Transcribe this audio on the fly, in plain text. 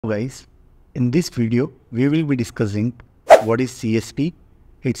Guys, in this video we will be discussing what is CSP,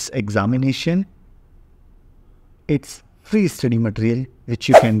 its examination, its free study material which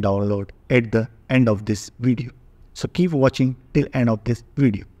you can download at the end of this video. So keep watching till end of this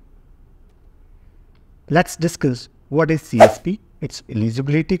video. Let's discuss what is CSP, its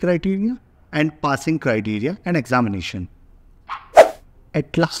eligibility criteria and passing criteria and examination.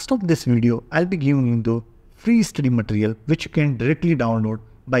 At last of this video, I'll be giving you the free study material which you can directly download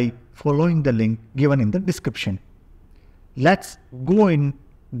by following the link given in the description. Let's go in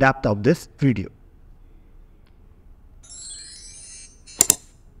depth of this video.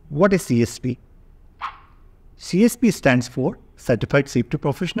 What is CSP? CSP stands for Certified Safety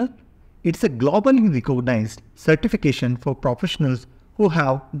Professional. It's a globally recognized certification for professionals who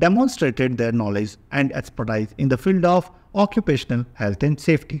have demonstrated their knowledge and expertise in the field of occupational health and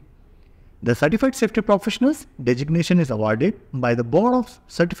safety. The Certified Safety Professionals designation is awarded by the Board of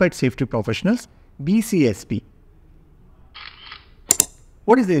Certified Safety Professionals (Bcsp).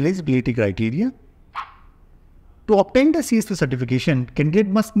 What is the eligibility criteria? To obtain the CSP certification, candidate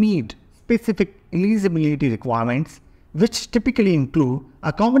must meet specific eligibility requirements which typically include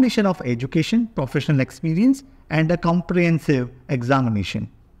a combination of education, professional experience and a comprehensive examination.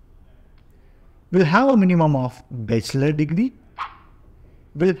 Will have a minimum of bachelor degree,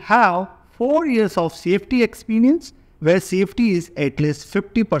 will have 4 years of safety experience where safety is at least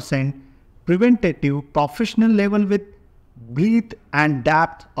 50% preventative professional level with breadth and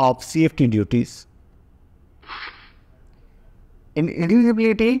depth of safety duties. In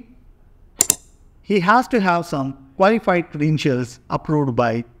eligibility, he has to have some qualified credentials approved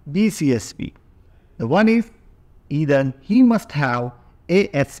by Bcsp. The one is either he must have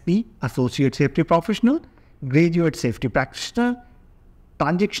ASP, Associate Safety Professional, Graduate Safety Practitioner,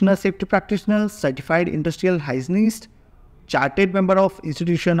 Transactional Safety Practitioner, Certified Industrial Hygienist, Chartered Member of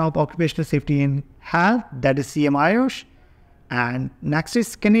Institution of Occupational Safety in Health, that is CMIOSH, and next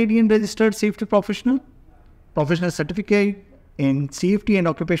is Canadian Registered Safety Professional, Professional Certificate in Safety and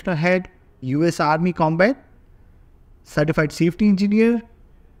Occupational Health, US Army Combat, Certified Safety Engineer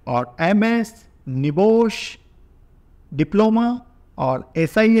or MS, NIBOSH, Diploma or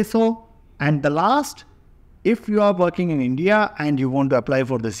SISO, and the last, if you are working in India and you want to apply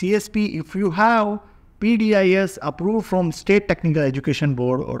for the CSP, if you have PDIS approved from State Technical Education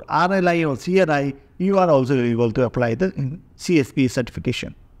Board or RLI or CRI, you are also able to apply the CSP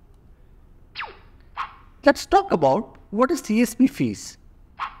certification. Let's talk about what is CSP fees.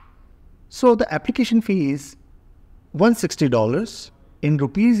 So the application fee is $160. In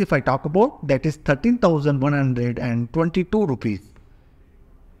rupees, if I talk about, that is 13,122 rupees.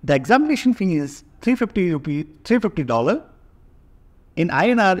 The examination fee is $350. In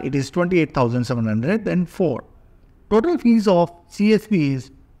INR, it is 28,704. Total fees of CSP is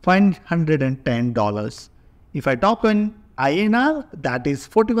 $510. If I talk in INR, that is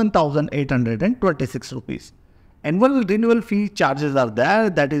 41,826 rupees. Annual renewal fee charges are there,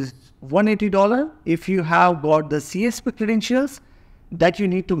 that is $180. If you have got the CSP credentials, that you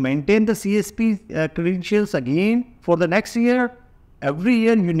need to maintain the CSP credentials again for the next year. Every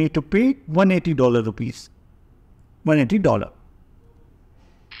year you need to pay $180 rupees. $180.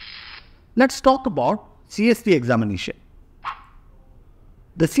 Let's talk about CSP examination.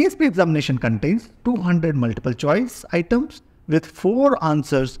 The CSP examination contains 200 multiple choice items with 4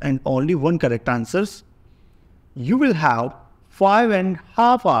 answers and only 1 correct answers. You will have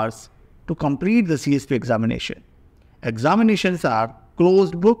 5.5 hours to complete the CSP examination. Examinations are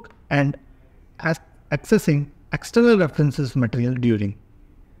closed book and accessing external references material during.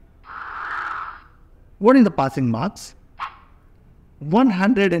 What is the passing marks?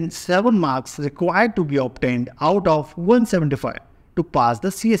 107 marks required to be obtained out of 175 to pass the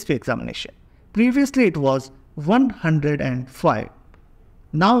CSP examination. Previously it was 105.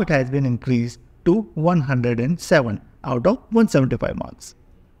 Now it has been increased to 107 out of 175 marks.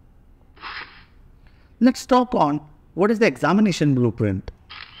 Let's talk on what is the examination blueprint.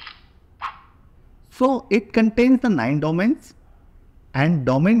 So it contains the 9 domains and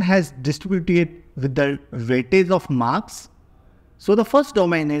domain has distributed with the weightage of marks. So the first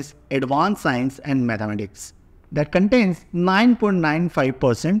domain is Advanced Science and Mathematics that contains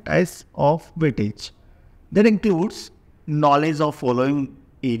 9.95% as of weightage. That includes knowledge of following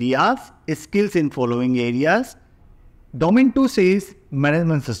areas, skills in following areas. Domain 2 says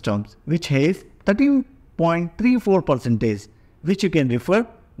Management Systems, which has 13.34%, which you can refer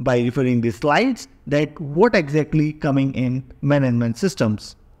by referring the slides that what exactly coming in management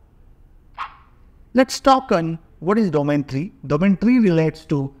systems. Let's talk on what is domain 3. Domain 3 relates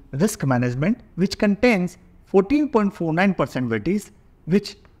to risk management, which contains 14.49% weightage,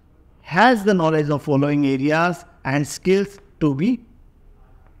 which has the knowledge of following areas and skills to be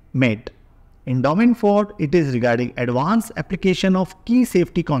met. In Domain 4, it is regarding advanced application of key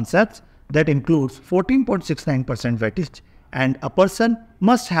safety concepts that includes 14.69% weightage, and a person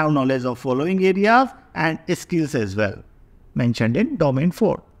must have knowledge of following areas and skills as well, mentioned in Domain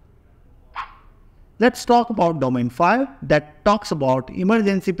 4. Let's talk about Domain 5 that talks about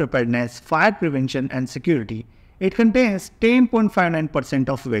emergency preparedness, fire prevention and security. It contains 10.59%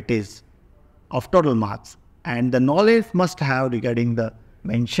 of weightage of total marks, and the knowledge must have regarding the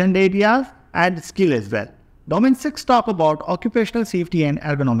mentioned areas and skill as well. Domain 6 talk about occupational safety and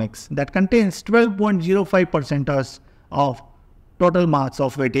ergonomics that contains 12.05% of total marks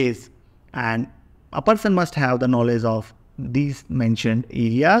of weightage, and a person must have the knowledge of these mentioned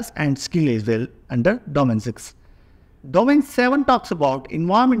areas and skill as well under Domain 6. Domain 7 talks about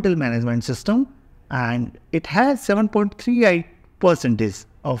environmental management system, and it has 7.38%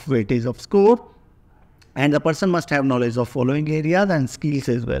 of weightage of score, and the person must have knowledge of following areas and skills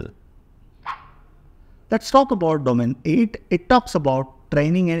as well. Let's talk about Domain 8. It talks about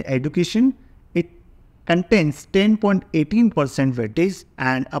training and education. It contains 10.18% weightage,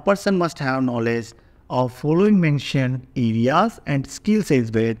 and a person must have knowledge of following mentioned areas and skills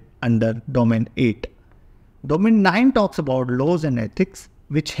as well under Domain 8. Domain 9 talks about laws and ethics,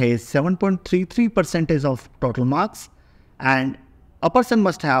 which has 7.33% of total marks, and a person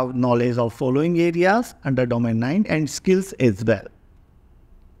must have knowledge of following areas under Domain 9 and skills as well.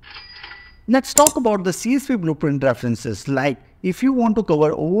 Let's talk about the CSP blueprint references. Like, if you want to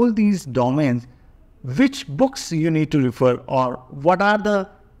cover all these domains, which books you need to refer, or what are the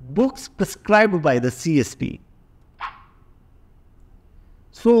books prescribed by the CSP.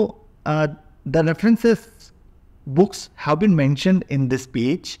 So the references books have been mentioned in this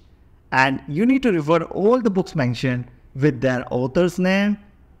page, and you need to refer all the books mentioned with their author's name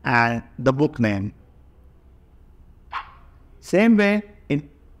and the book name. Same way,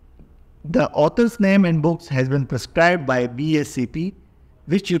 the author's name and books has been prescribed by Bcsp,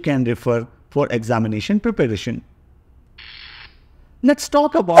 which you can refer for examination preparation. Let's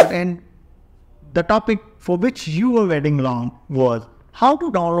talk about, and the topic for which you were waiting long was how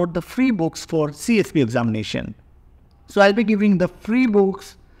to download the free books for CSP examination. So I'll be giving the free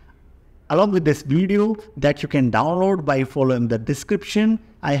books along with this video that you can download by following the description.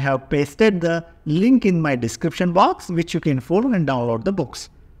 I have pasted the link in my description box, which you can follow and download the books.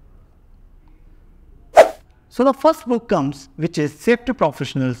 So the first book comes, which is Safety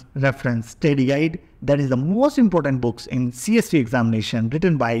Professionals Reference Study Guide. That is the most important books in CSP examination,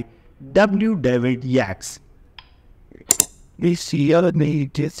 written by W. David Yates. The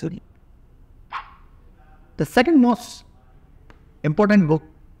second most important book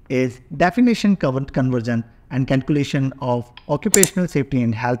is Definition, Conversion and Calculation of Occupational Safety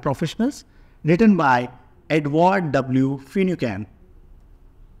and Health Professionals, written by Edward W. Finucane.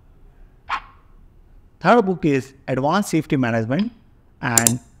 Third book is Advanced Safety Management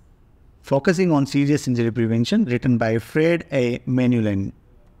and Focusing on Serious Injury Prevention, written by Fred A. Manulin.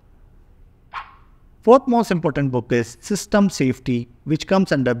 Fourth most important book is System Safety, which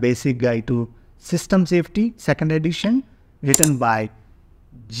comes under Basic Guide to System Safety, 2nd edition, written by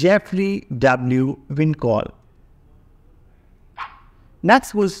Jeffrey W. Wincall.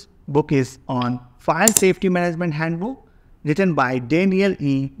 Next book is on Fire Safety Management Handbook, written by Daniel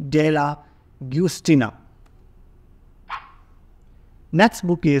E. Della Giustina. Next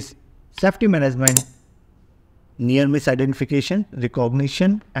book is Safety Management, Near Miss Identification,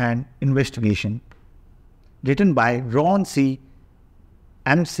 Recognition and Investigation, written by Ron C.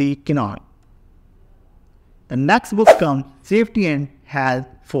 M.C. Kinnon. The next book comes Safety and Health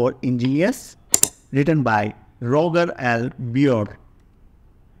for Engineers, written by Roger L. Beard.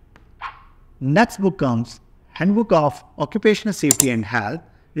 Next book comes Handbook of Occupational Safety and Health,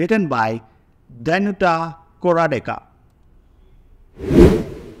 written by Danuta Koradeka.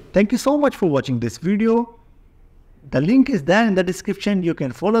 Thank you so much for watching this video. The link is there in the description. You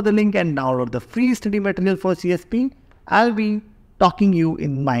can follow the link and download the free study material for CSP. I'll be talking you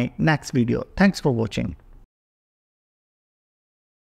in my next video. Thanks for watching.